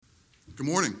Good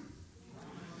morning.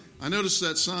 I noticed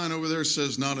that sign over there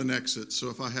says not an exit, so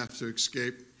if I have to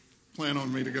escape, plan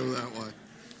on me to go that way.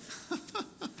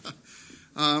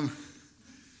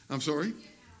 I'm sorry?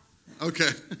 Okay.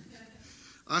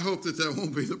 I hope that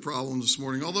won't be the problem this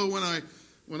morning. Although when I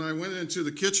went into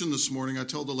the kitchen this morning, I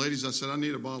told the ladies, I said, I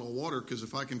need a bottle of water, because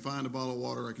if I can find a bottle of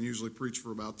water, I can usually preach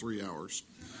for about 3 hours.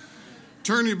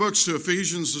 Turn your books to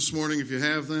Ephesians this morning if you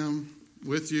have them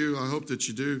with you. I hope that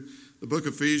you do. The book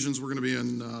of Ephesians, we're going to be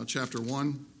in chapter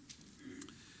 1.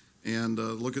 And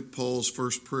look at Paul's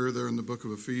first prayer there in the book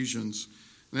of Ephesians.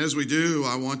 And as we do,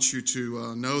 I want you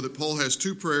to know that Paul has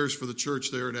two prayers for the church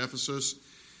there at Ephesus.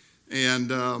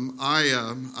 And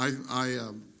I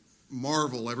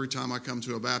marvel every time I come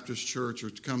to a Baptist church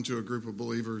or come to a group of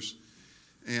believers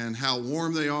and how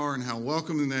warm they are and how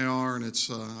welcoming they are. And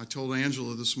I told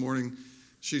Angela this morning,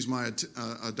 she's my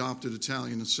adopted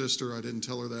Italian sister. I didn't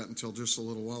tell her that until just a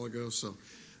little while ago.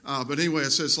 But anyway, I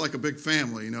said it's like a big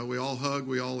family. You know, we all hug,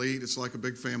 we all eat. It's like a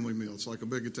big family meal. It's like a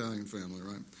big Italian family,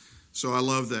 right? So I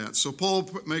love that. So Paul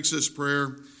makes this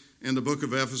prayer in the book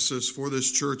of Ephesus for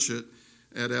this church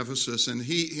at Ephesus,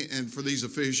 and for these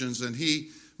Ephesians, and he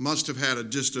must have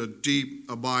had just a deep,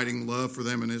 abiding love for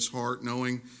them in his heart,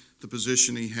 knowing the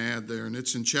position he had there. And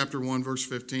it's in chapter 1, verse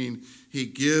 15. He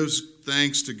gives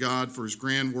thanks to God for his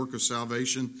grand work of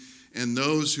salvation and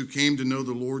those who came to know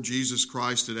the Lord Jesus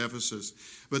Christ at Ephesus.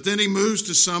 But then he moves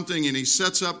to something, and he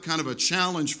sets up kind of a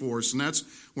challenge for us, and that's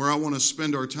where I want to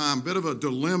spend our time. A bit of a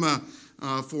dilemma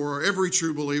for every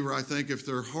true believer, I think, if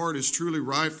their heart is truly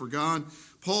right for God.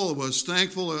 Paul was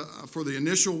thankful for the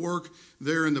initial work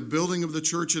there in the building of the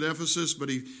church at Ephesus, but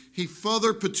he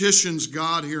further petitions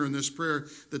God here in this prayer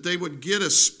that they would get a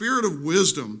spirit of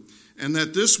wisdom, and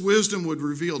that this wisdom would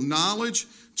reveal knowledge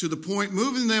to the point,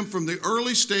 moving them from the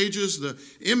early stages, the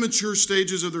immature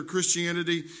stages of their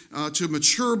Christianity, to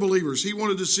mature believers. He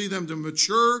wanted to see them to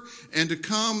mature and to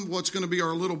come, what's going to be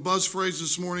our little buzz phrase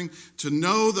this morning, to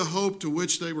know the hope to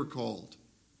which they were called.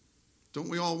 Don't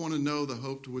we all want to know the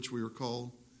hope to which we were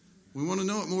called? We want to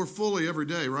know it more fully every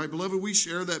day, right? Beloved, we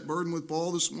share that burden with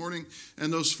Paul this morning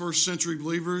and those first century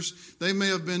believers. They may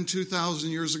have been 2,000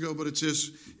 years ago, but it's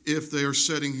as if they are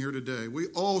sitting here today. We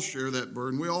all share that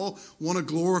burden. We all want to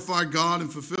glorify God and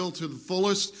fulfill to the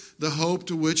fullest the hope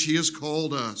to which he has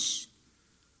called us.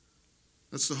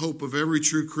 That's the hope of every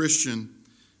true Christian,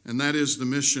 and that is the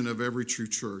mission of every true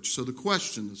church. So the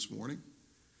question this morning,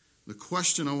 the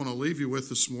question I want to leave you with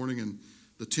this morning, and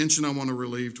the tension I want to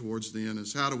relieve towards the end,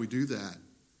 is how do we do that?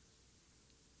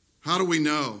 How do we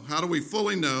know? How do we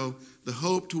fully know the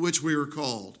hope to which we are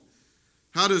called?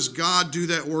 How does God do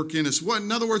that work in us?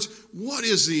 In other words, what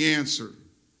is the answer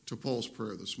to Paul's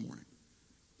prayer this morning?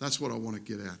 That's what I want to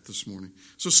get at this morning.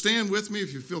 So stand with me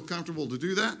if you feel comfortable to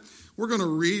do that. We're going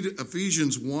to read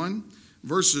Ephesians 1,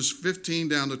 verses 15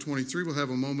 down to 23. We'll have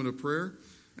a moment of prayer,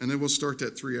 and then we'll start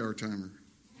that 3-hour timer.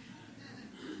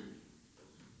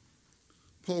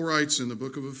 Paul writes in the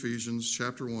book of Ephesians,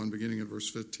 chapter 1, beginning at verse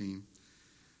 15,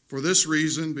 "For this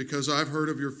reason, because I've heard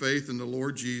of your faith in the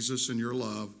Lord Jesus and your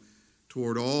love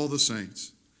toward all the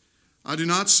saints, I do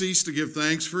not cease to give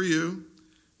thanks for you,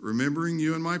 remembering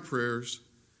you in my prayers,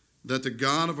 that the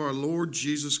God of our Lord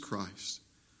Jesus Christ,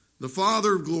 the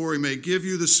Father of glory, may give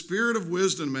you the spirit of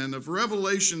wisdom and of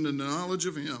revelation and the knowledge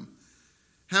of him,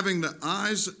 having the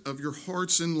eyes of your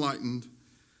hearts enlightened,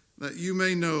 that you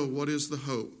may know what is the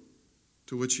hope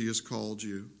to which he has called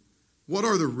you. What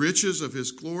are the riches of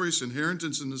his glorious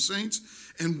inheritance in the saints?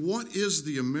 And what is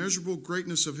the immeasurable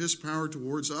greatness of his power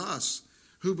towards us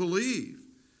who believe,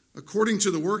 according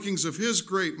to the workings of his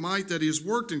great might that he has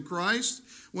worked in Christ,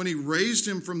 when he raised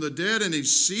him from the dead and he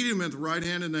seated him at the right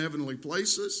hand in the heavenly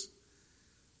places,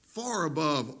 far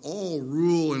above all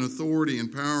rule and authority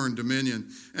and power and dominion,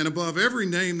 and above every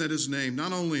name that is named,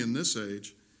 not only in this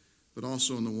age, but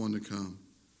also in the one to come.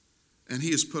 And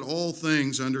he has put all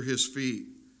things under his feet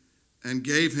and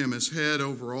gave him as head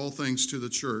over all things to the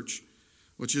church,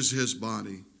 which is his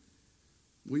body.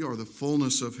 We are the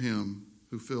fullness of him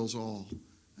who fills all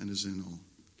and is in all."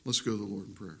 Let's go to the Lord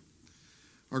in prayer.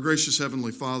 Our gracious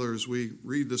Heavenly Father, as we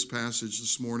read this passage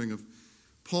this morning of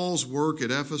Paul's work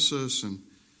at Ephesus, and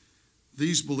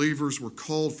these believers were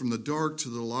called from the dark to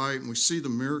the light, and we see the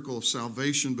miracle of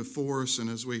salvation before us, and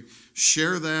as we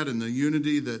share that in the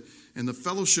unity that and the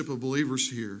fellowship of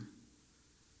believers here,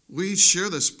 we share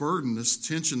this burden, this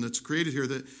tension that's created here,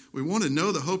 that we want to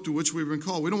know the hope to which we've been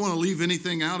called. We don't want to leave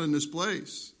anything out in this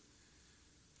place.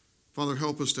 Father,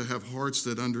 help us to have hearts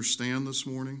that understand this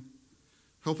morning.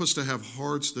 Help us to have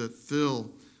hearts that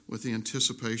fill with the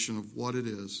anticipation of what it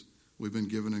is we've been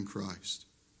given in Christ.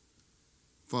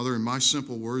 Father, in my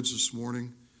simple words this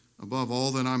morning, above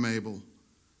all that I'm able,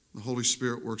 the Holy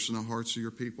Spirit works in the hearts of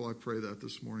your people. I pray that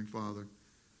this morning, Father,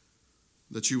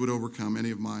 that you would overcome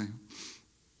any of my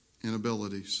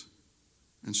inabilities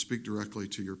and speak directly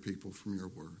to your people from your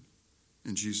word.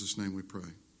 In Jesus' name we pray.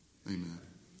 Amen.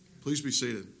 Please be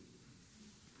seated.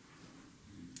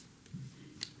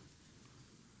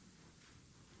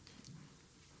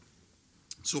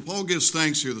 So Paul gives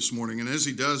thanks here this morning, and as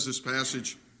he does, this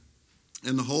passage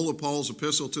and the whole of Paul's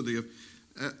epistle to the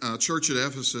church at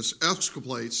Ephesus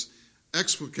explicates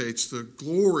the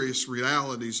glorious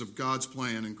realities of God's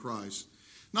plan in Christ,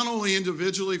 not only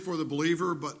individually for the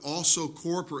believer, but also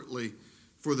corporately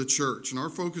for the church. And our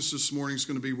focus this morning is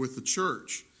going to be with the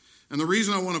church. And the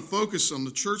reason I want to focus on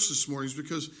the church this morning is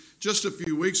because just a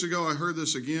few weeks ago I heard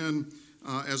this again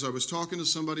as I was talking to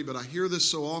somebody, but I hear this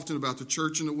so often about the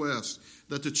church in the West,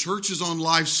 that the church is on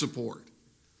life support.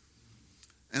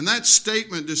 And that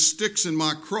statement just sticks in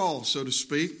my craw, so to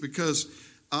speak, because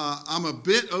I'm a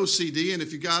bit OCD, and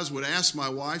if you guys would ask my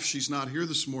wife, she's not here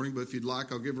this morning, but if you'd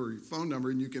like, I'll give her your phone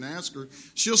number and you can ask her.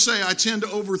 She'll say I tend to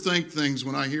overthink things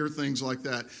when I hear things like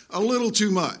that. A little too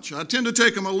much. I tend to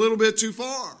take them a little bit too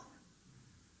far.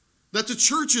 That the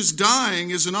church is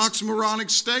dying is an oxymoronic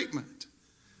statement.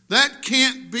 That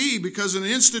can't be, because an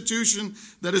institution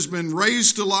that has been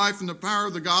raised to life in the power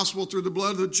of the gospel through the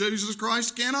blood of Jesus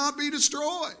Christ cannot be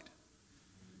destroyed.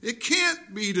 It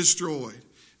can't be destroyed,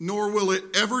 nor will it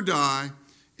ever die.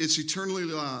 It's eternally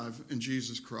alive in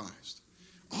Jesus Christ.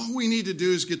 All we need to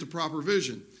do is get the proper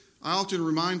vision. I often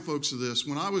remind folks of this.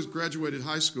 When I graduated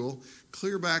high school,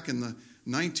 clear back in the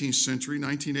 19th century,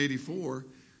 1984,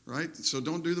 right? So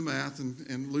don't do the math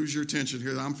and lose your attention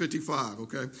here. I'm 55,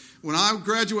 okay? When I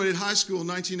graduated high school in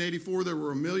 1984, there were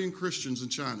 1 million Christians in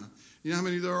China. You know how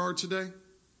many there are today?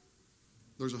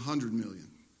 There's 100 million.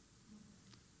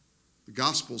 The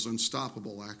gospel's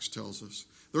unstoppable, Acts tells us.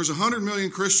 There's 100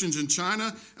 million Christians in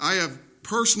China. I have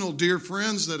personal dear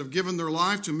friends that have given their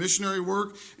life to missionary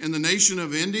work in the nation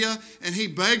of India. And he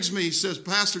begs me, he says,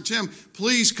 Pastor Tim,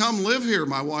 please come live here.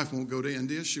 My wife won't go to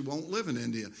India. She won't live in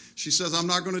India. She says, I'm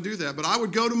not going to do that. But I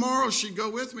would go tomorrow. She'd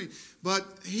go with me. But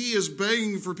he is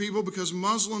begging for people because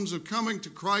Muslims are coming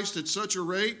to Christ at such a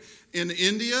rate in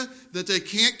India that they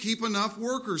can't keep enough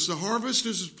workers. The harvest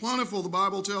is plentiful, the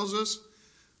Bible tells us,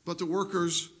 but the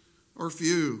workers are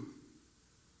few.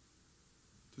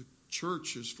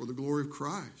 Church is for the glory of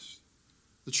Christ.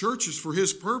 The church is for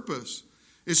his purpose.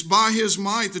 It's by his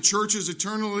might the church is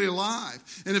eternally alive.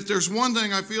 And if there's one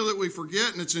thing I feel that we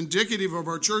forget, and it's indicative of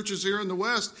our churches here in the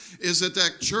West, is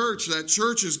that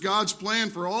church is God's plan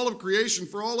for all of creation,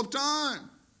 for all of time.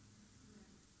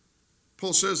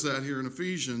 Paul says that here in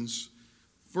Ephesians,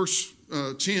 verse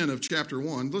 10 of chapter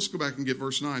 1. Let's go back and get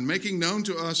verse 9. Making known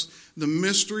to us the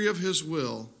mystery of his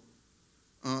will.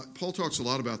 Paul talks a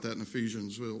lot about that in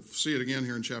Ephesians. We'll see it again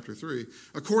here in chapter 3.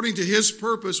 According to his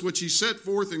purpose, which he set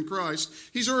forth in Christ.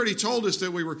 He's already told us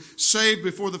that we were saved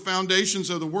before the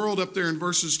foundations of the world up there in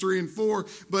verses 3 and 4.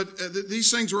 But these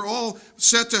things were all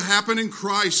set to happen in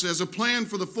Christ as a plan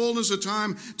for the fullness of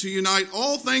time to unite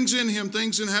all things in him,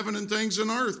 things in heaven and things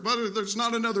in earth. But there's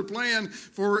not another plan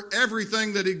for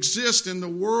everything that exists in the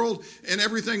world and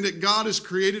everything that God has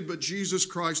created but Jesus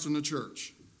Christ and the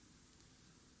church.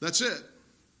 That's it.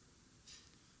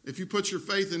 If you put your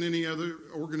faith in any other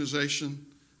organization,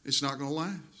 it's not going to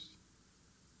last.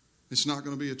 It's not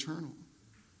going to be eternal.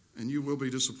 And you will be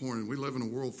disappointed. We live in a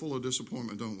world full of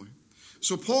disappointment, don't we?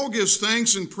 So Paul gives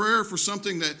thanks and prayer for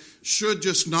something that should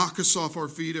just knock us off our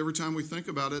feet every time we think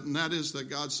about it, and that is that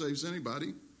God saves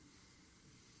anybody.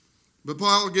 But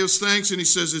Paul gives thanks, and he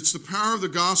says it's the power of the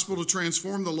gospel to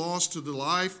transform the lost to the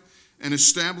life and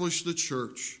establish the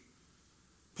church.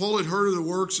 Paul had heard of the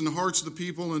works in the hearts of the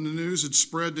people, and the news had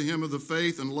spread to him of the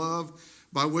faith and love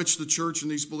by which the church and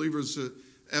these believers at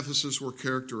Ephesus were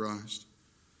characterized.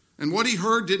 And what he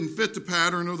heard didn't fit the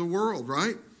pattern of the world,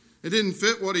 right? It didn't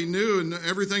fit what he knew, and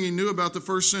everything he knew about the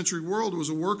first century world was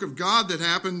a work of God that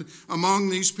happened among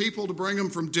these people to bring them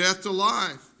from death to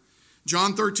life.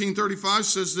 John 13:35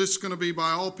 says this is going to be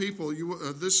by all people.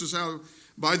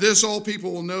 By this all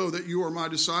people will know that you are my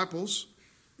disciples,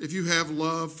 if you have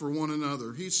love for one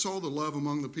another. He saw the love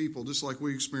among the people, just like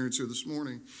we experienced here this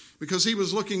morning, because he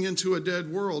was looking into a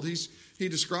dead world. He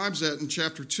describes that in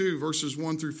chapter 2, verses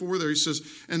 1 through 4 there. He says,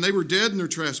 and they were dead in their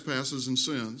trespasses and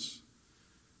sins.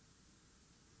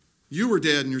 You were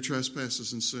dead in your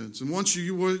trespasses and sins. And once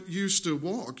you used to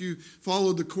walk, you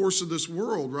followed the course of this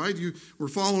world, right? You were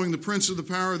following the prince of the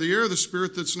power of the air, the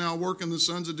spirit that's now working the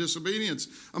sons of disobedience,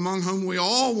 among whom we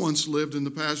all once lived in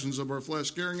the passions of our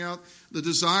flesh, carrying out the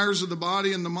desires of the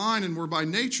body and the mind, and were by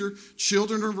nature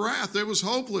children of wrath. It was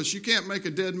hopeless. You can't make a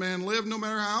dead man live no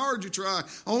matter how hard you try.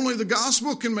 Only the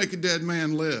gospel can make a dead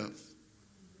man live.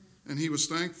 And he was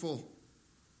thankful.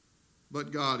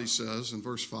 But God, he says in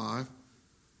verse 4,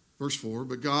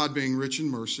 but God, being rich in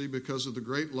mercy, because of the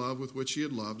great love with which he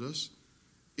had loved us,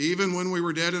 even when we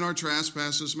were dead in our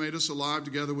trespasses, made us alive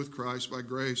together with Christ. By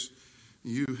grace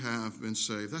you have been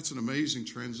saved. That's an amazing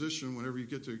transition whenever you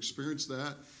get to experience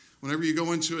that. Whenever you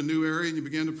go into a new area and you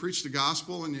begin to preach the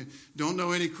gospel and you don't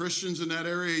know any Christians in that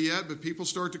area yet, but people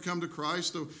start to come to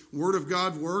Christ, the Word of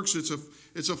God works. It's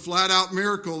a flat-out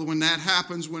miracle when that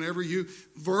happens, whenever you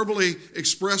verbally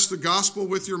express the gospel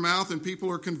with your mouth and people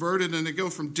are converted and they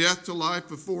go from death to life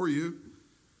before you.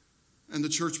 And the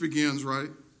church begins, right,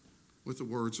 with the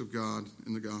words of God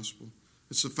in the gospel.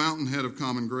 It's the fountainhead of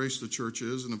common grace, the church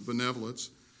is, and of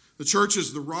benevolence. The church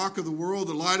is the rock of the world,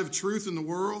 the light of truth in the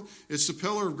world. It's the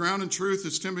pillar of ground and truth,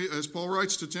 as Paul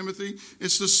writes to Timothy.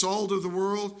 It's the salt of the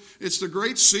world. It's the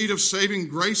great seed of saving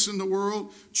grace in the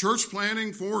world. Church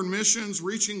planting, foreign missions,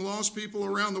 reaching lost people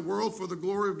around the world for the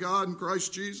glory of God in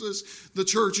Christ Jesus. The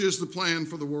church is the plan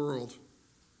for the world.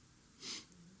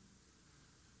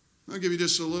 I'll give you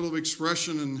just a little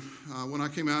expression. And when I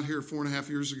came out here 4.5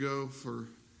 years ago for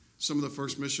some of the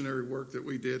first missionary work that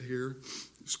we did here,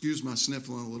 excuse my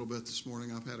sniffling a little bit this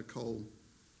morning. I've had a cold.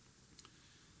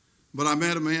 But I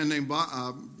met a man named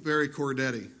Barry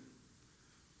Cordetti.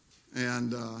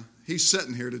 And he's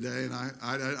sitting here today. And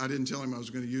I didn't tell him I was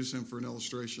going to use him for an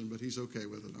illustration, but he's okay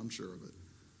with it. I'm sure of it.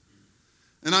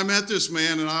 And I met this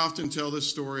man, and I often tell this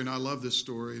story, and I love this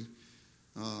story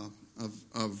of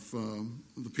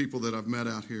the people that I've met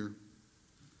out here.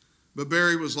 But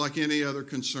Barry was like any other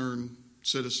concerned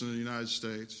citizen of the United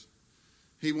States.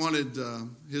 He wanted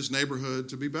his neighborhood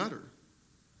to be better.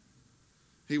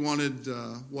 He wanted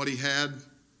what he had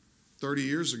 30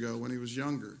 years ago when he was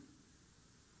younger.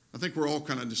 I think we're all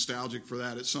kind of nostalgic for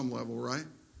that at some level, right?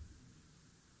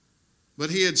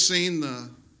 But he had seen the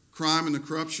crime and the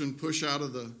corruption push out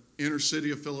of the inner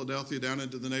city of Philadelphia down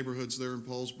into the neighborhoods there in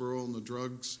Paulsboro, and the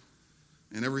drugs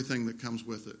and everything that comes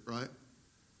with it, right?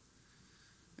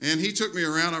 And he took me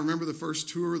around. I remember the first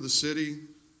tour of the city.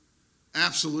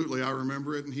 Absolutely, I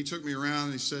remember it. And he took me around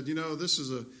and he said, you know, this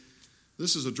is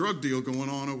a drug deal going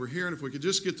on over here. And if we could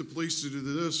just get the police to do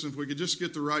this, and if we could just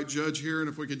get the right judge here, and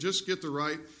if we could just get the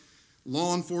right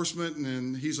law enforcement,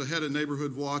 and he's a head of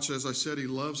neighborhood watch. As I said, he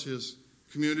loves his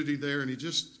community there. And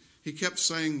he kept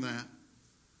saying that.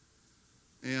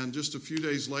 And just a few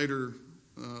days later,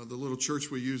 the little church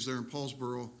we use there in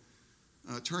Paulsboro,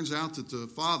 it turns out that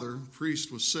the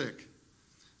priest, was sick.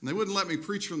 And they wouldn't let me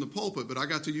preach from the pulpit, but I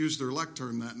got to use their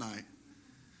lectern that night.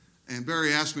 And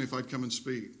Barry asked me if I'd come and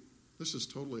speak. This is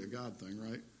totally a God thing,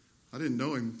 right? I didn't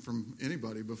know him from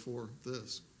anybody before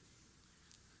this.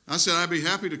 I said I'd be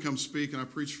happy to come speak, and I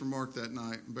preached for Mark that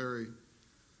night. And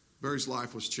Barry's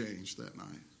life was changed that night.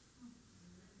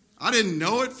 I didn't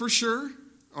know it for sure,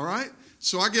 all right?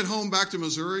 So I get home back to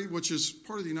Missouri, which is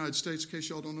part of the United States, in case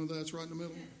y'all don't know that. It's right in the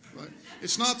middle, right?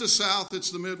 It's not the South, it's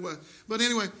the Midwest. But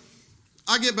anyway,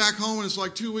 I get back home, and it's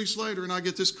like 2 weeks later, and I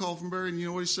get this call from Barry, and you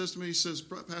know what he says to me? He says,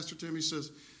 Pastor Tim, he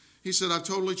said, I've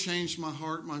totally changed my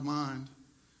heart, my mind.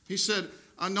 He said,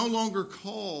 I no longer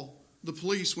call the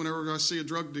police whenever I see a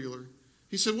drug dealer.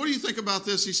 He said, what do you think about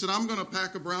this? He said, I'm going to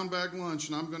pack a brown bag lunch,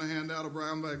 and I'm going to hand out a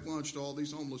brown bag lunch to all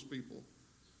these homeless people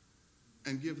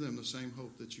and give them the same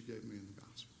hope that you gave me in the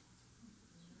gospel.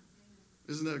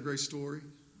 Isn't that a great story?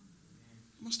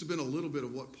 It must have been a little bit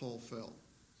of what Paul felt.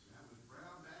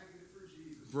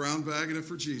 Brown bagging it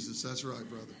for Jesus. That's right,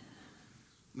 brother.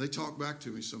 And they talk back to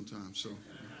me sometimes. So,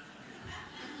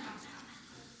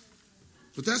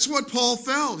 but that's what Paul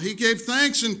felt. He gave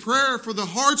thanks in prayer for the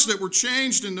hearts that were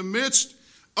changed in the midst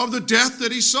of the death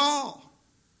that he saw.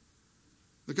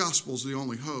 The gospel is the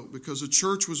only hope, because the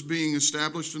church was being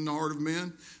established in the heart of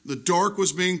men. The dark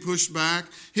was being pushed back.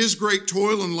 His great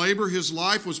toil and labor, his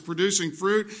life was producing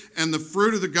fruit, and the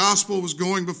fruit of the gospel was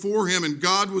going before him, and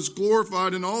God was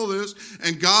glorified in all this,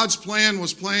 and God's plan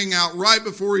was playing out right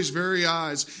before his very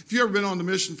eyes. If you've ever been on the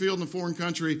mission field in a foreign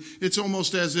country, it's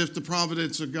almost as if the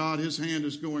providence of God, his hand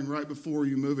is going right before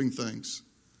you, moving things.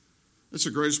 It's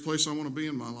the greatest place I want to be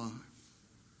in my life.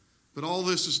 But all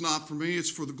this is not for me. It's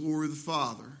for the glory of the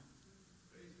Father.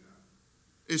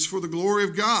 It's for the glory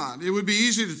of God. It would be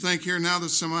easy to think here now that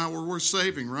somehow we're worth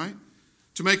saving, right?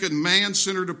 to make a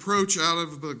man-centered approach out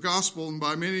of the gospel and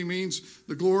by many means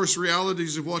the glorious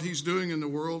realities of what he's doing in the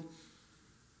world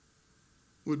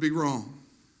would be wrong.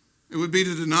 It would be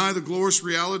to deny the glorious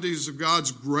realities of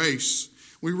God's grace.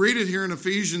 We read it here in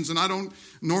Ephesians, and I don't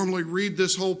normally read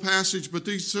this whole passage, but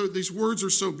these words are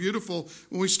so beautiful.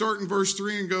 When we start in verse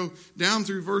 3 and go down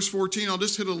through verse 14, I'll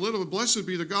just hit a little. Blessed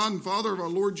be the God and Father of our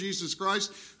Lord Jesus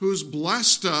Christ, who has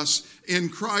blessed us in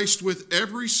Christ with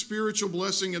every spiritual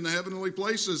blessing in the heavenly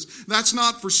places. That's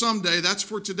not for someday, that's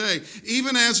for today.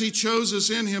 Even as he chose us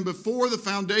in him before the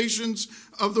foundations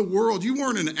of the world. You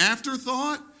weren't an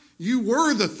afterthought. You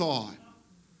were the thought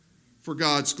for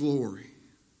God's glory.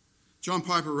 John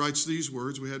Piper writes these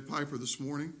words. We had Piper this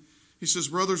morning. He says,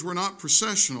 brothers, we're not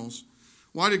processionals.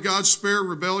 Why did God spare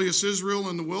rebellious Israel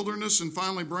in the wilderness and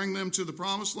finally bring them to the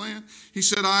promised land? He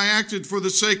said, I acted for the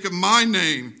sake of my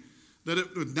name, that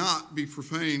it would not be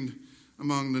profaned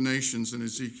among the nations, in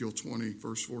Ezekiel 20,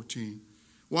 verse 14.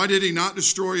 Why did he not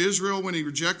destroy Israel when he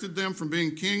rejected them from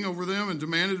being king over them and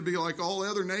demanded to be like all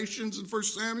other nations in 1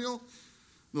 Samuel?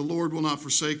 The Lord will not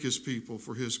forsake his people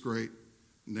for his great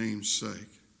name's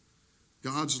sake.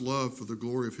 God's love for the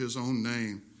glory of his own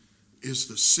name is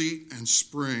the seat and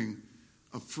spring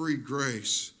of free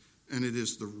grace, and it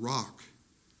is the rock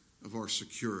of our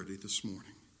security this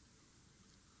morning.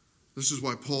 This is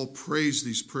why Paul prays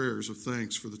these prayers of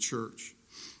thanks for the church.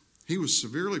 He was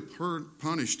severely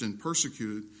punished and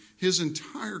persecuted his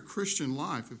entire Christian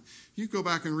life. If you go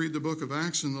back and read the book of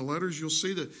Acts and the letters, you'll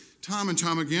see that time and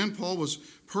time again, Paul was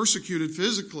persecuted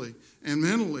physically and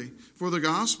mentally for the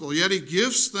gospel. Yet he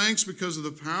gives thanks because of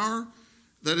the power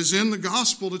that is in the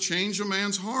gospel to change a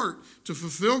man's heart, to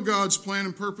fulfill God's plan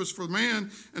and purpose for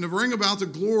man, and to bring about the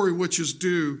glory which is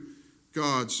due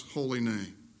God's holy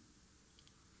name.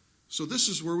 So this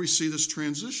is where we see this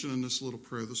transition in this little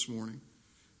prayer this morning.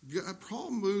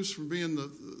 Paul moves from being the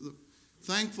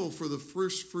thankful for the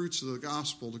first fruits of the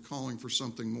gospel to calling for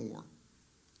something more.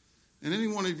 And any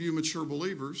one of you mature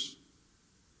believers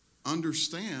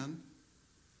understand,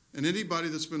 and anybody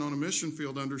that's been on a mission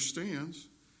field understands,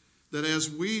 that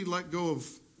as we let go of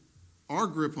our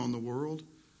grip on the world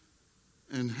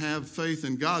and have faith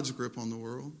in God's grip on the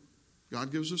world,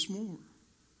 God gives us more.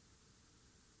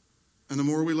 And the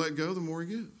more we let go, the more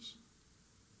he gives.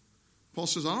 Paul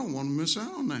says, I don't want to miss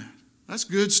out on that. That's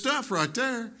good stuff right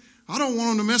there. I don't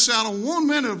want them to miss out on 1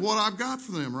 minute of what I've got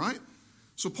for them, right?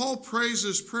 So Paul prays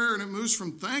this prayer, and it moves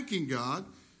from thanking God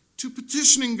to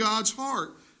petitioning God's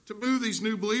heart to move these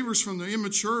new believers from the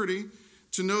immaturity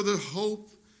to know the hope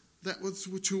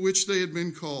to which they had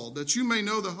been called, that you may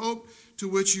know the hope to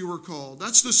which you were called.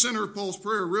 That's the center of Paul's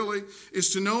prayer, really,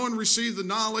 is to know and receive the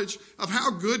knowledge of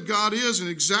how good God is and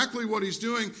exactly what he's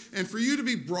doing, and for you to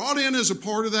be brought in as a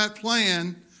part of that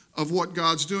plan of what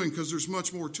God's doing, because there's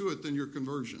much more to it than your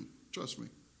conversion. Trust me.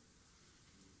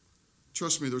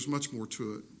 Trust me, there's much more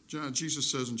to it.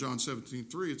 Jesus says in John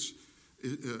 17:3,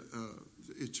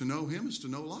 to know him is to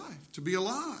know life, to be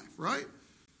alive, right?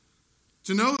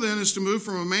 To know, then, is to move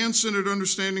from a man-centered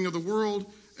understanding of the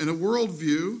world and a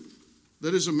worldview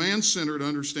that is a man-centered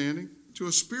understanding to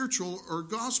a spiritual or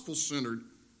gospel-centered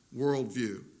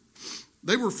worldview.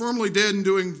 They were firmly dead in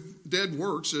doing dead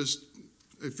works, as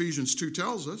Ephesians 2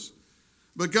 tells us,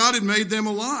 but God had made them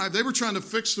alive. They were trying to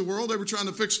fix the world. They were trying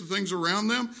to fix the things around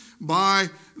them by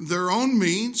their own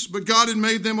means, but God had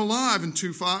made them alive. In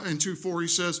 2:4 he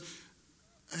says,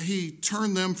 he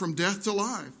turned them from death to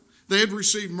life. They had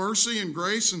received mercy and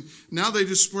grace, and now they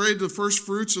displayed the first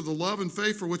fruits of the love and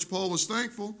faith for which Paul was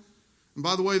thankful. And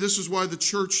by the way, this is why the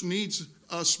church needs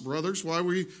us, brothers, why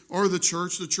we are the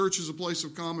church. The church is a place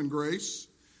of common grace.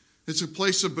 It's a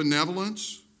place of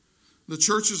benevolence. The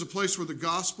church is a place where the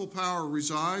gospel power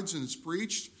resides and it's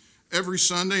preached every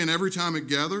Sunday and every time it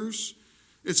gathers.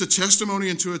 It's a testimony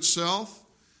unto itself.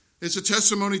 It's a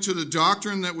testimony to the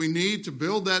doctrine that we need to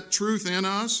build that truth in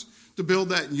us, to build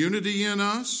that unity in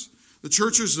us. The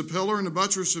church is the pillar and the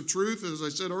buttress of truth, as I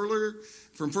said earlier,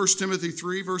 from 1 Timothy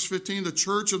 3, verse 15. The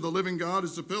church of the living God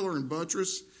is the pillar and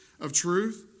buttress of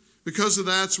truth. Because of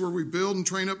that, it's where we build and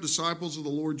train up disciples of the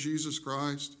Lord Jesus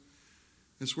Christ.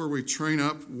 It's where we train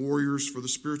up warriors for the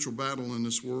spiritual battle in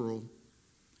this world.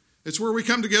 It's where we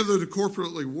come together to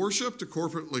corporately worship, to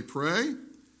corporately pray.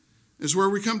 It's where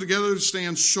we come together to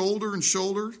stand shoulder and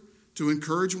shoulder, to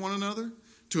encourage one another,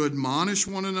 to admonish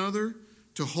one another,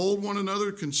 to hold one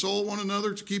another, to console one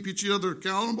another, to keep each other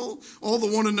accountable. All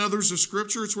the one another's of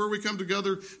Scripture. It's where we come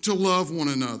together to love one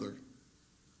another.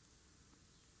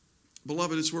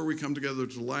 Beloved, it's where we come together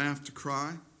to laugh, to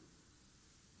cry,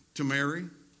 to marry,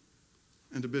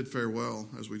 and to bid farewell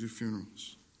as we do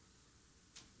funerals.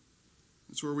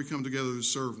 It's where we come together to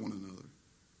serve one another.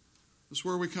 It's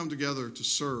where we come together to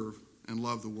serve and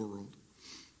love the world.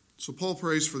 So Paul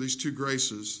prays for these two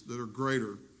graces that are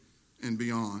greater and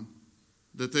beyond,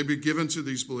 that they be given to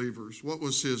these believers. What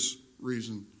was his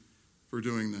reason for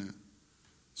doing that?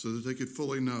 So that they could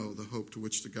fully know the hope to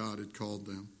which the God had called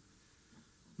them.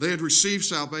 They had received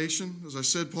salvation. As I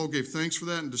said, Paul gave thanks for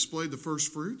that and displayed the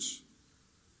first fruits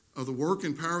of the work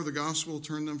and power of the gospel,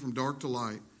 turn them from dark to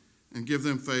light and give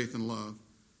them faith and love.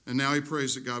 And now he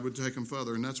prays that God would take them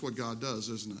further, and that's what God does,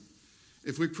 isn't it?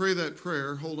 If we pray that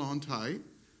prayer, hold on tight,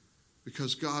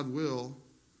 because God will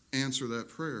answer that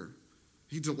prayer.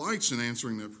 He delights in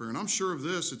answering that prayer. And I'm sure of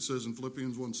this, it says in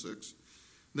Philippians 1:6,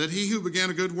 that he who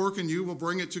began a good work in you will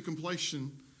bring it to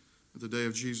completion at the day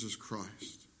of Jesus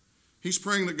Christ. He's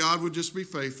praying that God would just be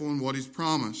faithful in what he's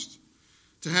promised.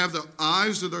 To have the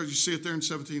eyes of their, you see it there in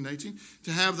 17 and 18,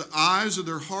 to have the eyes of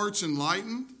their hearts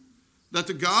enlightened, that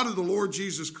the God of the Lord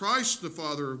Jesus Christ, the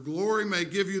Father of glory, may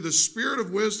give you the spirit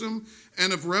of wisdom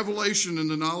and of revelation in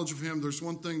the knowledge of him. There's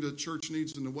one thing the church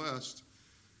needs in the West.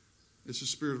 It's the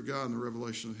Spirit of God and the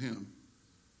revelation of him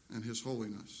and his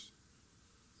holiness.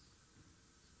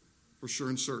 For sure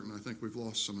and certain, I think we've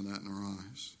lost some of that in our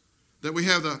eyes. That we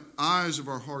have the eyes of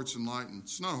our hearts enlightened.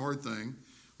 It's not a hard thing.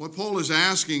 What Paul is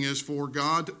asking is for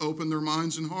God to open their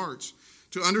minds and hearts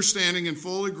to understanding and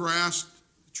fully grasp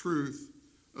the truth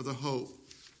of the hope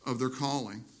of their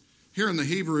calling. Here in the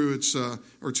Hebrew, it's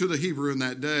or to the Hebrew in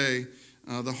that day,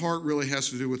 the heart really has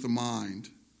to do with the mind.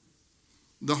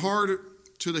 The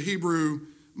heart to the Hebrew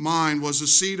mind was the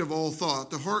seat of all thought.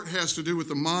 The heart has to do with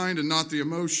the mind and not the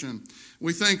emotion.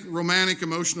 We think romantic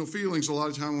emotional feelings a lot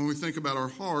of time when we think about our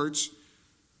hearts,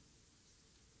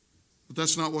 but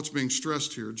that's not what's being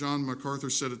stressed here. John MacArthur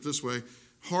said it this way: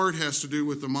 heart has to do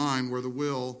with the mind, where the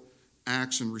will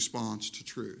acts in response to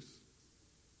truth.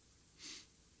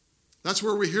 That's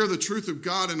where we hear the truth of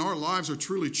God, and our lives are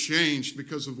truly changed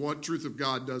because of what truth of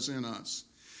God does in us.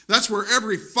 That's where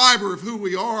every fiber of who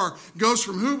we are goes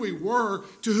from who we were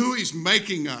to who he's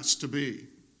making us to be.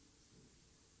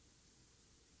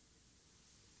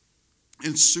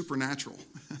 It's supernatural.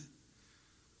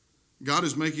 God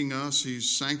is making us, he's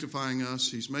sanctifying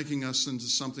us, he's making us into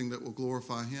something that will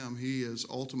glorify him. He is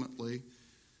ultimately,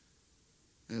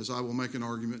 as I will make an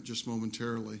argument just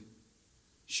momentarily,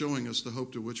 showing us the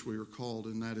hope to which we are called,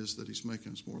 and that is that he's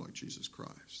making us more like Jesus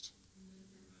Christ.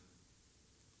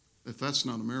 If that's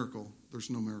not a miracle,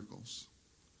 there's no miracles.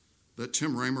 That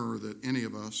Tim Raymer or that any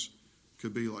of us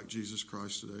could be like Jesus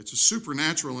Christ today. It's a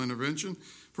supernatural intervention.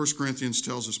 1 Corinthians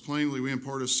tells us plainly, we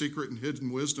impart a secret and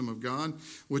hidden wisdom of God,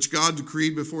 which God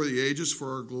decreed before the ages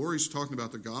for our glory. He's talking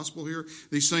about the gospel here.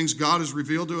 These things God has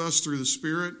revealed to us through the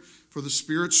Spirit, for the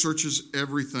Spirit searches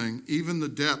everything, even the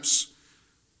depths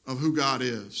of who God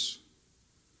is.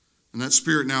 And that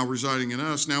Spirit now residing in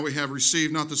us, now we have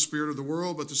received not the spirit of the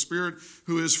world, but the Spirit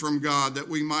who is from God, that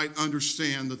we might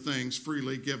understand the things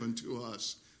freely given to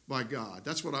us by God.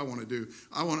 That's what I want to do.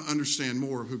 I want to understand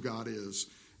more of who God is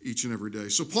each and every day.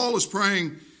 So Paul is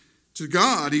praying to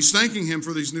God. He's thanking him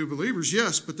for these new believers,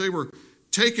 yes, but they were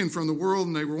taken from the world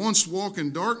and they were once walking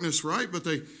in darkness, right? But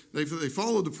they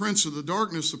followed the prince of the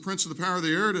darkness, the prince of the power of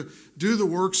the air, to do the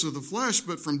works of the flesh.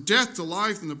 But from death to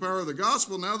life and the power of the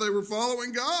gospel, now they were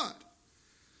following God.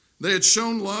 They had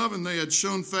shown love and they had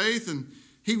shown faith, and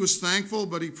he was thankful,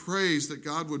 but he prays that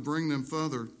God would bring them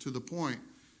further to the point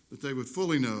that they would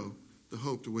fully know the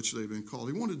hope to which they've been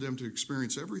called. He wanted them to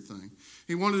experience everything.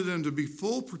 He wanted them to be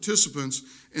full participants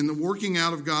in the working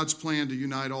out of God's plan to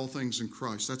unite all things in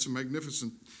Christ. That's a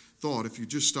magnificent thought if you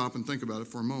just stop and think about it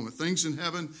for a moment. Things in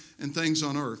heaven and things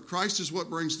on earth. Christ is what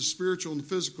brings the spiritual and the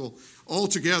physical all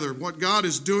together. What God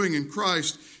is doing in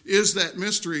Christ is that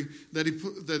mystery that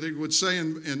he would say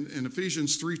in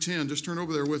Ephesians 3:10. Just turn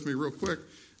over there with me real quick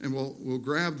and we'll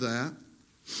grab that.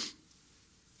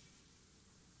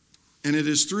 And it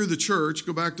is through the church,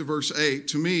 go back to verse 8,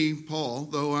 to me, Paul,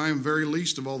 though I am very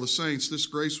least of all the saints, this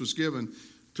grace was given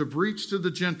to preach to the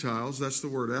Gentiles, that's the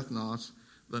word ethnos,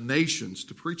 the nations,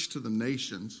 to preach to the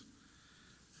nations,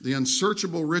 the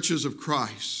unsearchable riches of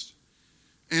Christ,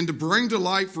 and to bring to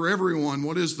light for everyone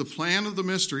what is the plan of the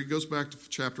mystery, it goes back to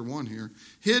chapter 1 here,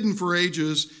 hidden for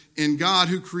ages in God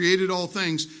who created all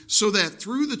things, so that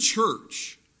through the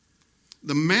church,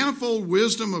 the manifold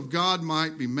wisdom of God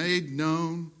might be made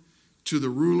known to the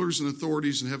rulers and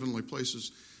authorities in heavenly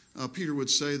places. Peter would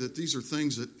say that these are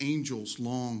things that angels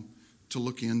long to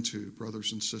look into,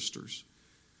 brothers and sisters.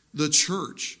 The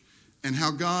church and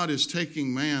how God is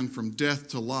taking man from death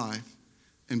to life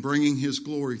and bringing his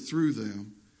glory through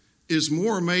them is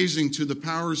more amazing to the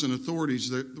powers and authorities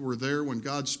that were there when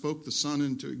God spoke the sun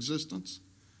into existence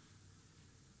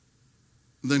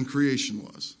than creation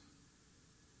was.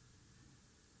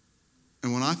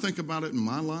 And when I think about it in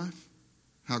my life,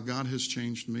 how God has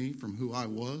changed me from who I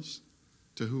was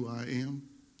to who I am,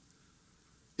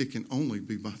 it can only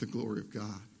be by the glory of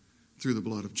God through the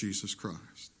blood of Jesus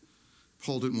Christ.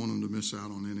 Paul didn't want them to miss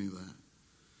out on any of that.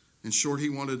 In short, he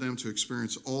wanted them to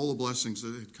experience all the blessings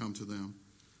that had come to them.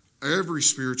 Every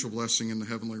spiritual blessing in the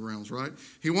heavenly realms, right?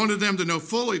 He wanted them to know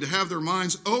fully, to have their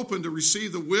minds open, to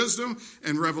receive the wisdom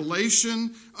and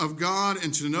revelation of God,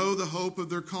 and to know the hope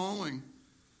of their calling.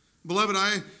 Beloved,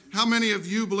 how many of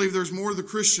you believe there's more to the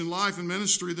Christian life and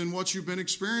ministry than what you've been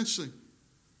experiencing?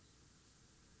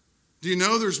 Do you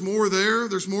know there's more there?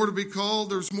 There's more to be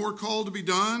called. There's more called to be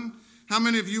done. How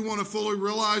many of you want to fully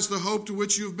realize the hope to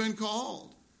which you've been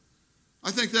called? I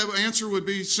think that answer would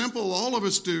be simple. All of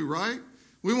us do, right?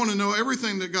 We want to know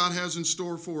everything that God has in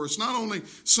store for us, not only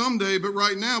someday, but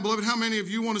right now. Beloved, how many of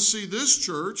you want to see this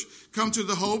church come to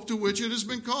the hope to which it has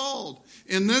been called?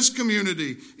 In this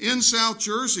community, in South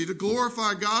Jersey, to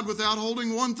glorify God without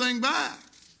holding one thing back.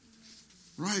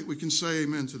 Right, we can say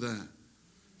amen to that.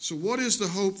 So what is the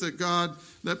hope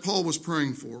that Paul was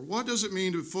praying for? What does it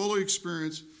mean to fully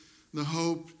experience the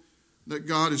hope that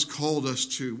God has called us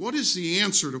to? What is the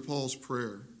answer to Paul's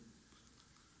prayer?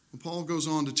 Well, Paul goes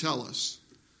on to tell us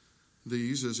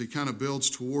these as he kind of builds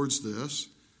towards this.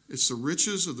 It's the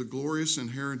riches of the glorious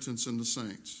inheritance in the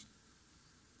saints.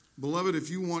 Beloved, if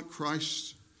you want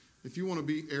Christ, if you want to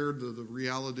be heir to the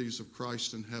realities of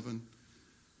Christ in heaven,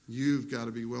 you've got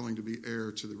to be willing to be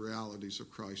heir to the realities of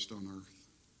Christ on earth.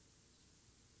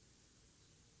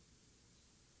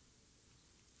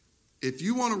 If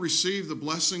you want to receive the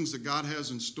blessings that God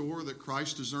has in store, that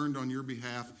Christ has earned on your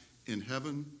behalf in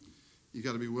heaven, you've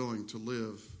got to be willing to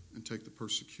live and take the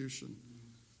persecution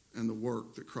and the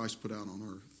work that Christ put out on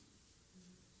earth.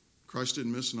 Christ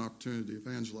didn't miss an opportunity to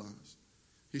evangelize.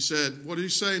 He said, what did he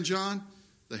say in John?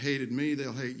 They hated me,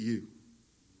 they'll hate you.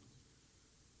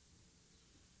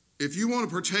 If you want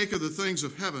to partake of the things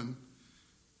of heaven,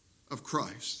 of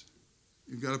Christ,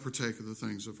 you've got to partake of the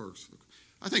things of earth.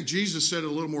 I think Jesus said it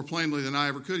a little more plainly than I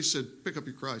ever could. He said, pick up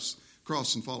your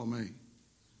cross and follow me.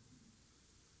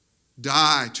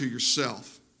 Die to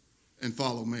yourself and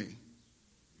follow me.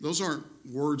 Those aren't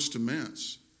words to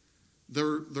mince.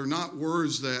 They're not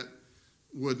words that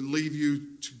would leave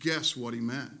you to guess what he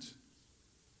meant.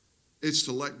 It's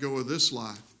to let go of this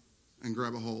life and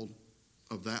grab a hold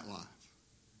of that life.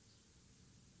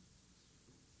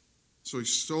 So he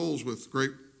stolls with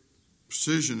great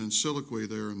precision and soliloquy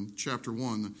there in chapter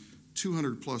 1, the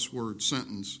 200-plus word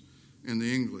sentence in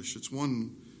the English. It's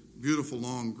one beautiful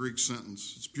long Greek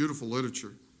sentence. It's beautiful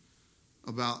literature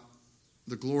about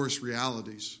the glorious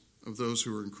realities of those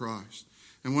who are in Christ.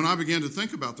 And when I began to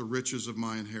think about the riches of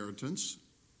my inheritance,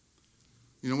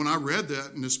 when I read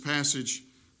that in this passage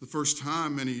the first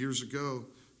time many years ago,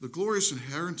 the glorious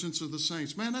inheritance of the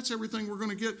saints, man, that's everything we're going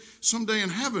to get someday in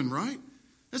heaven, right?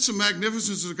 That's the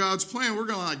magnificence of God's plan. We're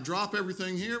going to drop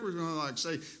everything here. We're going to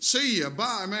say, see ya,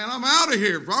 bye, man. I'm out of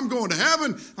here. If I'm going to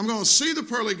heaven, I'm going to see the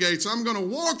pearly gates. I'm going to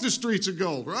walk the streets of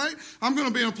gold, right? I'm going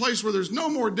to be in a place where there's no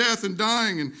more death and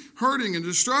dying and hurting and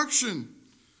destruction.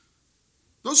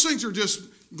 Those things are just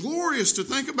glorious to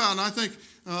think about. And I think,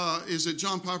 is it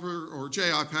John Piper or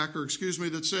J.I. Packer,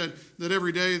 that said that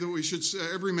every day that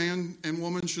every man and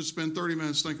woman should spend 30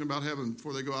 minutes thinking about heaven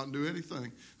before they go out and do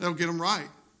anything. That'll get them right.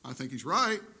 I think he's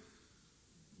right.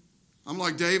 I'm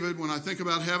like David when I think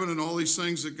about heaven and all these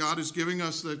things that God is giving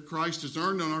us that Christ has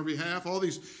earned on our behalf, all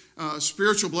these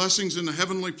spiritual blessings in the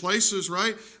heavenly places,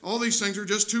 right? All these things are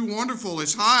just too wonderful.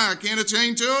 It's high. I can't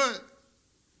attain to it.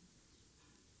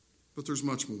 But there's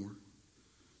much more.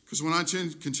 Because when I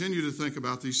continue to think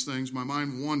about these things, my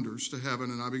mind wanders to heaven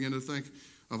and I begin to think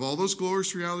of all those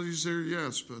glorious realities there,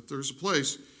 yes, but there's a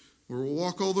place where we'll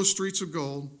walk all those streets of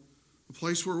gold, a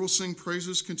place where we'll sing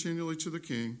praises continually to the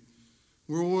King,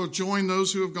 where we'll join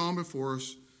those who have gone before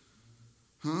us.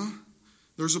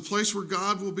 There's a place where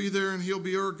God will be there and he'll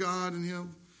be our God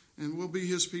and we'll be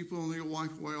his people and he'll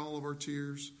wipe away all of our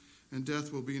tears and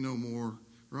death will be no more.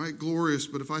 Right? Glorious.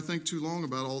 But if I think too long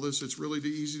about all this, it's really too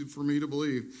easy for me to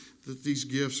believe that these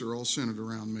gifts are all centered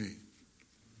around me.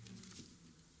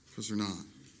 Because they're not.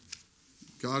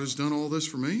 God has done all this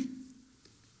for me.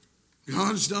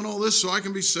 God has done all this so I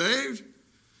can be saved.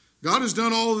 God has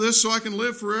done all of this so I can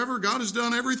live forever. God has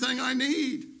done everything I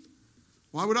need.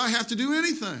 Why would I have to do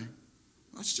anything?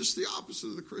 That's just the opposite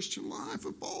of the Christian life,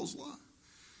 of Paul's life.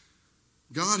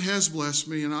 God has blessed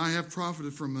me and I have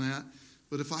profited from that.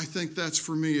 But if I think that's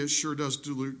for me, it sure does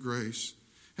dilute grace.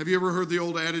 Have you ever heard the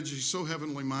old adage, he's so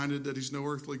heavenly minded that he's no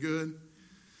earthly good?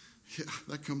 Yeah,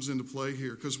 that comes into play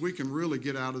here because we can really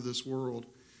get out of this world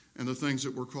and the things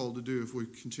that we're called to do if we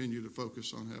continue to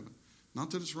focus on heaven.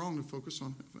 Not that it's wrong to focus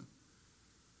on heaven.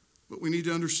 But we need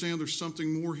to understand there's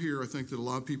something more here, I think, that a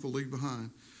lot of people leave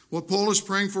behind. What Paul is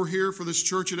praying for here for this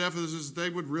church at Ephesus is they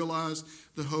would realize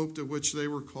the hope to which they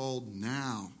were called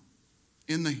now,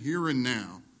 in the here and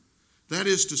now. That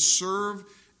is to serve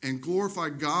and glorify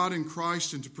God in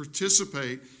Christ and to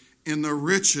participate in the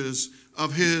riches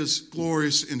of his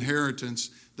glorious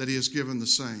inheritance that he has given the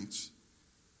saints.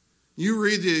 You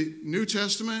read the New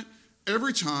Testament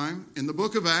every time in the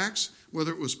book of Acts,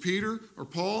 whether it was Peter or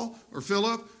Paul or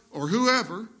Philip or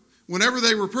whoever, whenever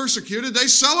they were persecuted, they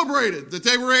celebrated that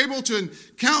they were able to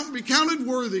be counted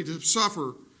worthy to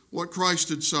suffer what Christ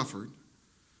had suffered.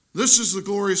 This is the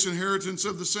glorious inheritance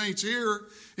of the saints here.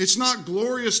 It's not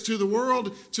glorious to the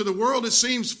world. To the world, it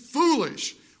seems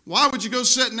foolish. Why would you go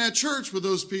sit in that church with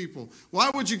those people?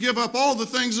 Why would you give up all the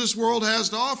things this world has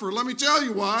to offer? Let me tell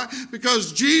you why.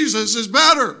 Because Jesus is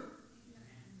better.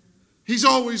 He's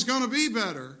always going to be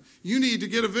better. You need to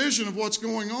get a vision of what's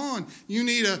going on. You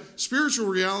need a spiritual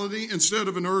reality instead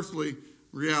of an earthly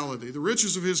reality. The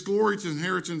riches of his glory to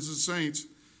inheritance of saints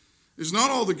is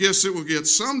not all the gifts that we'll get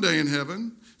someday in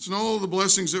heaven. It's not all the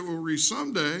blessings that we'll reach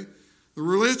someday.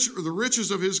 The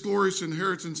riches of his glorious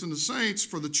inheritance in the saints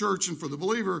for the church and for the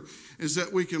believer is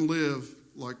that we can live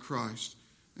like Christ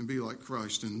and be like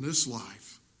Christ in this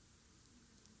life.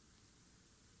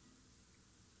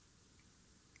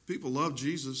 People love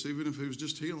Jesus even if he was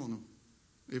just healing them,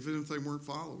 even if they weren't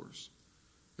followers.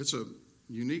 It's a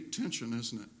unique tension,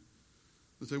 isn't it?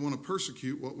 That they want to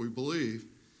persecute what we believe,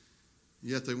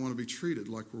 yet they want to be treated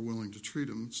like we're willing to treat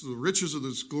them. So the riches of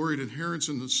this gloried inheritance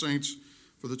in the saints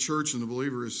for the church and the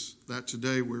believer is that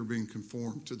today we're being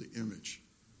conformed to the image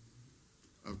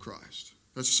of Christ.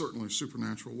 That's certainly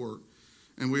supernatural work.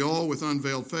 And we all, with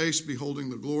unveiled face, beholding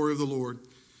the glory of the Lord,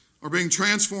 are being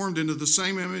transformed into the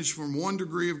same image from one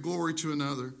degree of glory to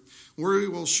another, where we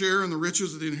will share in the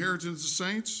riches of the inheritance of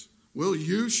the saints. Will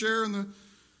you share in the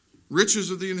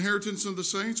riches of the inheritance of the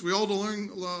saints? We all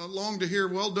long to hear,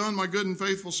 well done, my good and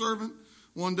faithful servant.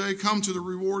 One day come to the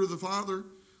reward of the Father.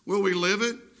 Will we live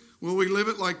it? Will we live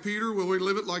it like Peter? Will we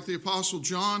live it like the Apostle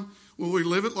John? Will we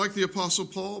live it like the Apostle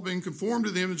Paul? Being conformed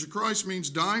to the image of Christ means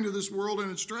dying to this world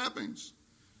and its trappings.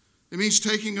 It means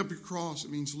taking up your cross. It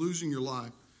means losing your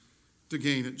life to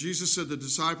gain it. Jesus said the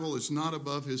disciple is not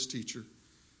above his teacher.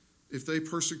 If they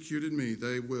persecuted me,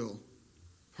 they will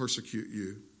persecute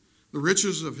you. The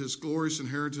riches of his glorious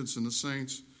inheritance in the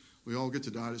saints, we all get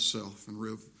to die to self and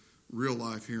live real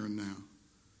life here and now.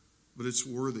 But it's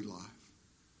a worthy life.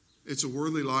 It's a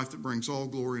worthy life that brings all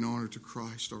glory and honor to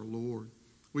Christ our Lord.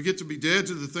 We get to be dead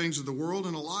to the things of the world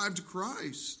and alive to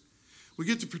Christ. We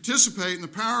get to participate in the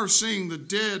power of seeing the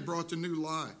dead brought to new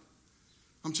life.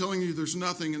 I'm telling you, there's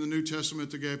nothing in the New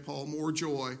Testament that gave Paul more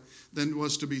joy than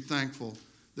was to be thankful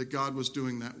that God was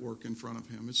doing that work in front of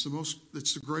him. It's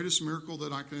the greatest miracle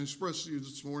that I can express to you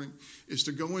this morning is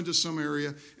to go into some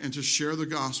area and to share the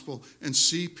gospel and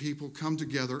see people come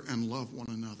together and love one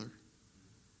another.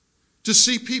 To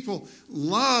see people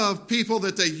love people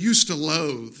that they used to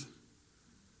loathe.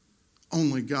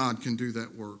 Only God can do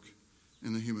that work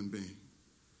in the human being.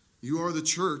 You are the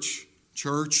church.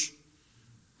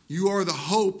 You are the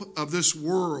hope of this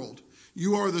world.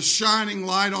 You are the shining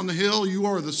light on the hill. You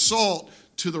are the salt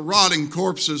to the rotting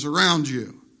corpses around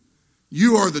you.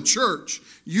 You are the church.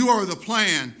 You are the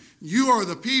plan. You are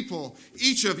the people.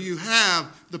 Each of you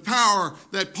have the power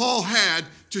that Paul had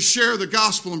to share the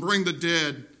gospel and bring the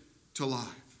dead to life.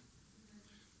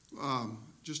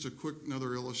 Just a quick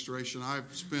another illustration.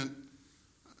 I've spent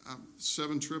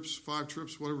 5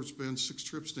 trips, whatever it's been, 6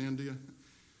 trips to India.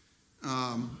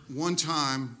 One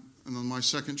time, and on my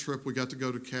second trip, we got to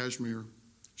go to Kashmir,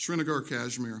 Srinagar,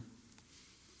 Kashmir.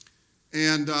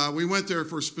 And we went there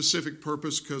for a specific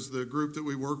purpose because the group that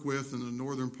we work with in the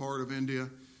northern part of India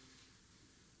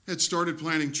had started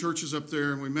planting churches up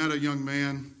there, and we met a young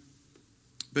man,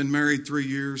 been married 3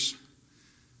 years,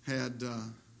 had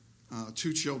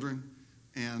 2 children,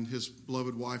 and his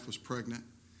beloved wife was pregnant.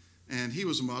 And he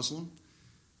was a Muslim,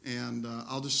 and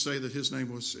I'll just say that his name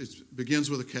begins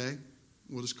with a K.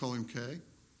 We'll just call him K.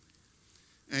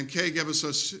 And Kay gave us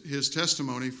his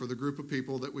testimony for the group of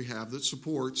people that we have that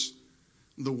supports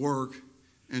the work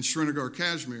in Srinagar,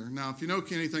 Kashmir. Now, if you know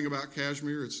anything about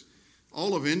Kashmir,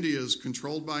 all of India is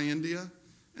controlled by India,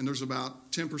 and there's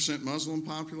about 10% Muslim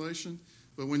population.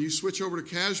 But when you switch over to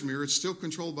Kashmir, it's still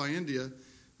controlled by India,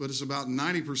 but it's about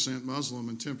 90% Muslim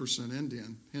and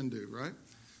 10% Hindu, right?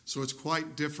 So it's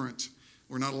quite different.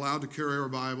 We're not allowed to carry our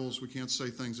Bibles. We can't say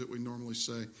things that we normally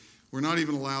say. We're not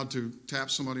even allowed to tap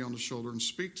somebody on the shoulder and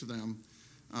speak to them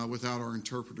without our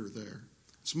interpreter there.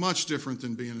 It's much different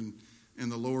than being in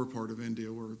the lower part of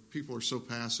India where people are so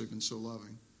passive and so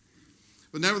loving.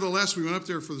 But nevertheless, we went up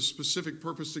there for the specific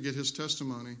purpose to get his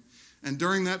testimony. And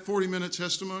during that 40-minute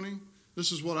testimony,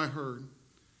 this is what I heard.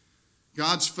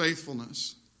 God's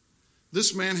faithfulness.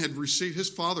 This man had received, his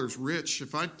father's rich.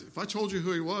 If I told you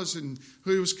who he was and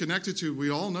who he was connected to, we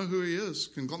all know who he is.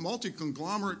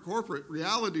 Multi-conglomerate corporate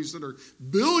realities that are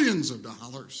billions of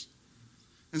dollars.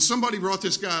 And somebody brought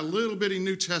this guy a little bitty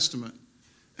New Testament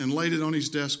and laid it on his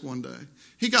desk one day.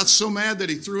 He got so mad that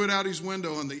he threw it out his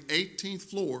window on the 18th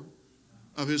floor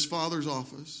of his father's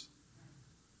office.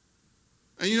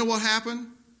 And you know what happened?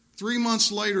 3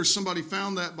 months later, somebody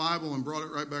found that Bible and brought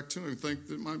it right back to him, think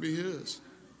that it might be his.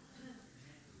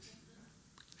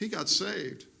 He got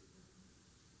saved.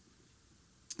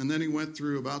 And then he went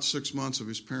through about 6 months of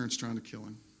his parents trying to kill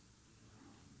him.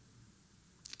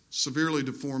 Severely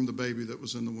deformed the baby that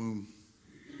was in the womb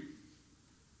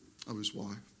of his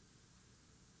wife.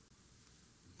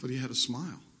 But he had a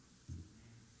smile.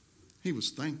 He was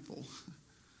thankful.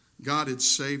 God had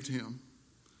saved him.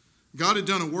 God had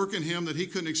done a work in him that he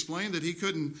couldn't explain, that he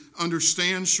couldn't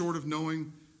understand short of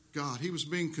knowing God. He was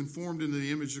being conformed into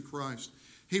the image of Christ.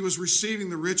 He was receiving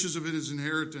the riches of his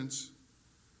inheritance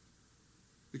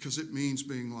because it means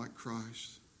being like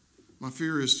Christ. My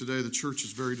fear is today the church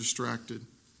is very distracted.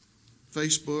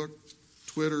 Facebook,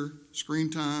 Twitter, screen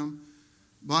time,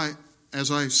 by, as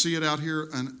I see it out here,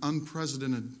 an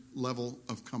unprecedented level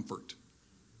of comfort.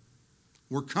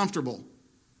 We're comfortable.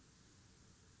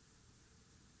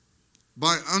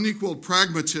 By unequaled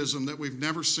pragmatism that we've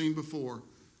never seen before.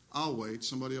 I'll wait.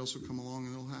 Somebody else will come along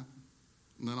and it'll happen.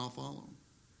 And then I'll follow.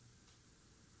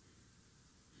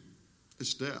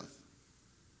 It's death.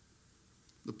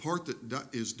 The part that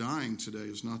is dying today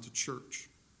is not the church.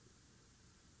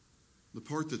 The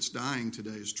part that's dying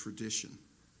today is tradition.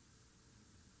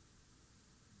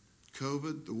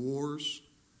 COVID, the wars,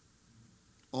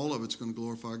 all of it's going to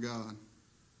glorify God.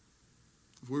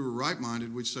 If we were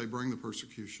right-minded, we'd say, bring the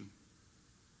persecution.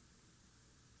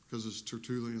 Because as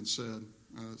Tertullian said,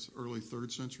 it's early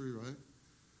 3rd century, right?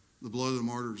 The blood of the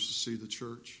martyrs to see the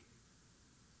church.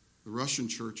 The Russian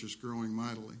church is growing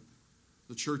mightily.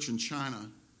 The church in China,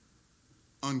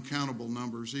 uncountable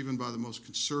numbers, even by the most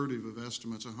conservative of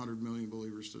estimates, 100 million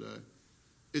believers today.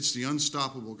 It's the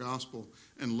unstoppable gospel.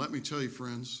 And let me tell you,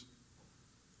 friends,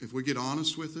 if we get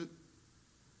honest with it,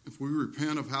 if we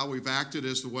repent of how we've acted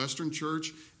as the Western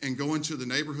church and go into the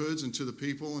neighborhoods and to the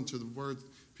people and to the where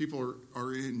people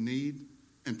are in need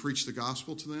and preach the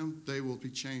gospel to them, they will be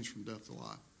changed from death to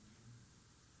life.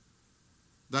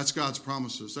 That's God's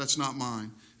promises. That's not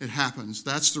mine. It happens.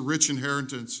 That's the rich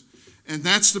inheritance. And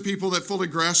that's the people that fully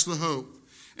grasp the hope.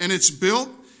 And it's built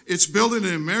in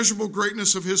an immeasurable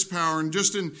greatness of his power. And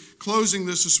just in closing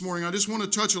this morning, I just want to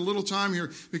touch a little time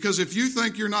here, because if you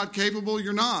think you're not capable,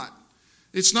 you're not.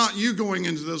 It's not you going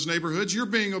into those neighborhoods. You're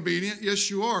being obedient. Yes,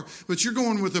 you are. But you're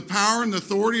going with the power and the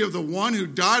authority of the one who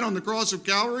died on the cross of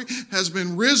Calvary, has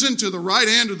been risen to the right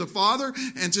hand of the Father.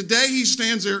 And today he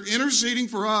stands there interceding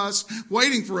for us,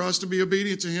 waiting for us to be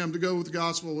obedient to him, to go with the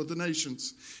gospel with the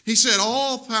nations. He said,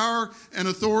 all power and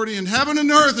authority in heaven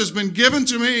and earth has been given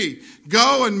to me.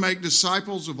 Go and make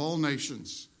disciples of all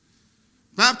nations,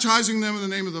 baptizing them in the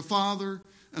name of the Father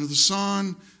and of the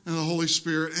Son and the Holy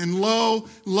Spirit. And lo,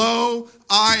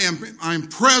 I'm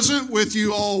present with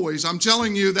you always. I'm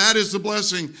telling you, that is the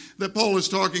blessing that Paul is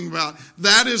talking about.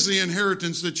 That is the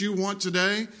inheritance that you want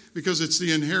today, because it's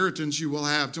the inheritance you will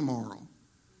have tomorrow,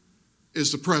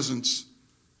 is the presence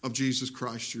of Jesus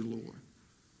Christ your Lord.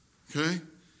 Okay?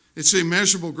 It's the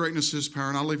immeasurable greatness of his power,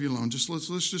 and I'll leave you alone.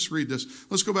 Let's just read this.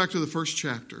 Let's go back to the first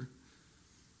chapter.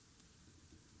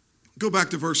 Go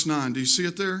back to verse 9. Do you see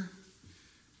it there?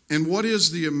 And what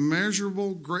is the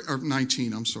immeasurable verse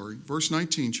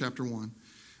 19, chapter 1.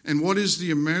 And what is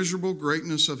the immeasurable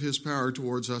greatness of his power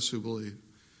towards us who believe?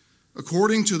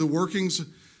 According to the workings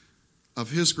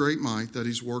of his great might that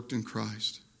he's worked in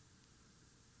Christ.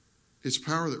 It's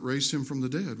power that raised him from the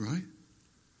dead, right?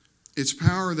 It's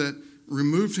power that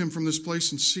removed him from this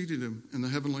place and seated him in the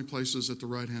heavenly places at the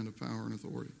right hand of power and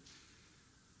authority.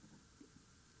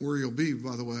 Where he'll be,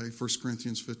 by the way, 1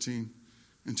 Corinthians 15.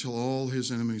 Until all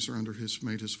his enemies are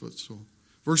made his footstool.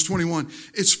 Verse 21,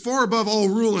 it's far above all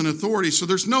rule and authority. So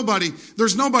there's nobody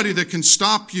that can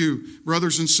stop you,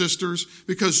 brothers and sisters,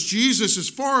 because Jesus is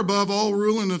far above all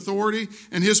rule and authority,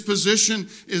 and his position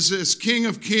is as King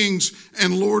of Kings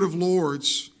and Lord of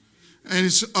Lords. And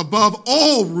it's above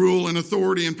all rule and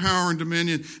authority and power and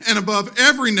dominion, and above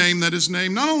every name that is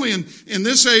named, not only in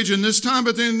this age and this time,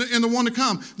 but in the one to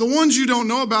come. The ones you don't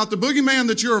know about, the boogeyman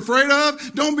that you're afraid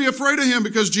of, don't be afraid of him,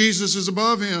 because Jesus is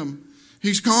above him.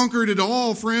 He's conquered it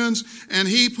all, friends, and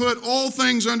he put all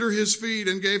things under his feet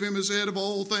and gave him his head of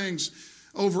all things,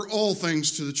 over all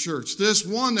things to the church. This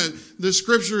one that the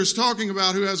scripture is talking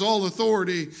about, who has all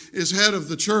authority, is head of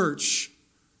the church.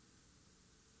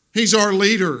 He's our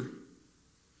leader.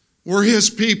 We're his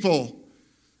people.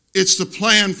 It's the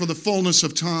plan for the fullness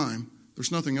of time.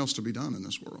 There's nothing else to be done in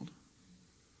this world.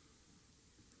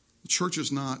 The church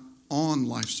is not on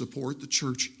life support. The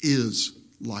church is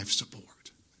life support.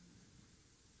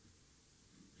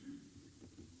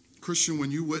 Christian, when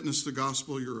you witness the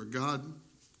gospel, you're a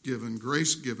God-given,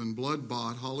 grace-given,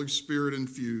 blood-bought, Holy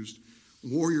Spirit-infused,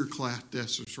 warrior-class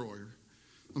death destroyer.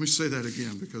 Let me say that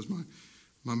again because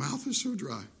my mouth is so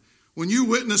dry. When you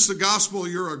witness the gospel,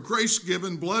 you're a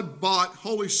grace-given, blood-bought,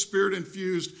 Holy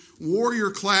Spirit-infused,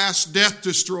 warrior-class death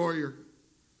destroyer.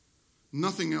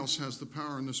 Nothing else has the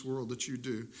power in this world that you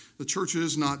do. The church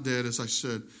is not dead, as I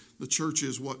said. The church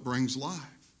is what brings life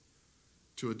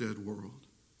to a dead world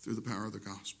through the power of the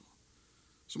gospel.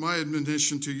 So my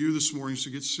admonition to you this morning is to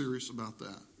get serious about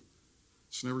that.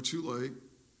 It's never too late.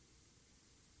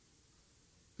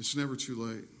 It's never too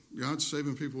late. God's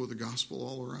saving people with the gospel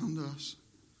all around us.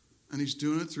 And he's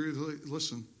doing it through,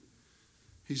 listen,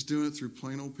 he's doing it through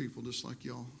plain old people just like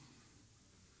y'all.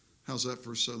 How's that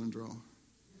for a southern drawl?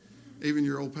 Even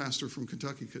your old pastor from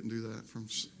Kentucky couldn't do that, from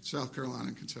South Carolina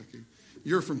and Kentucky.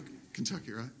 You're from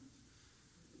Kentucky, right?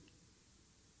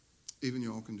 Even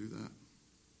y'all can do that.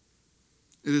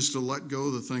 It is to let go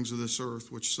of the things of this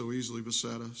earth which so easily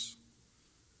beset us.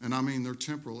 And I mean, they're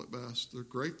temporal at best. They're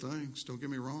great things, don't get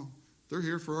me wrong. They're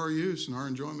here for our use and our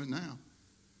enjoyment now.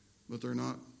 But they're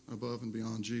not above and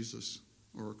beyond Jesus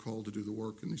or are called to do the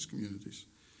work in these communities.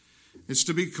 It's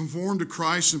to be conformed to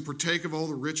Christ and partake of all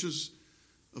the riches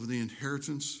of the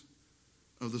inheritance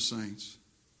of the saints,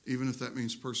 even if that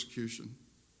means persecution.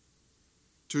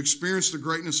 To experience the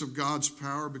greatness of God's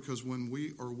power, because when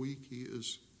we are weak, he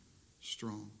is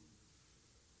strong.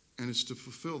 And it's to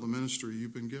fulfill the ministry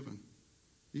you've been given.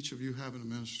 Each of you having a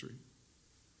ministry.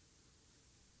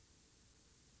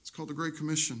 It's called the Great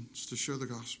Commission. It's to share the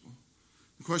gospel.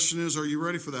 The question is, are you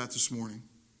ready for that this morning?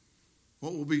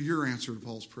 What will be your answer to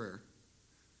Paul's prayer?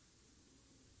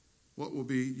 What will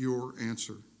be your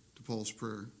answer to Paul's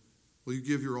prayer? Will you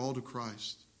give your all to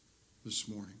Christ this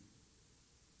morning?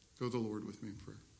 Go to the Lord with me in prayer.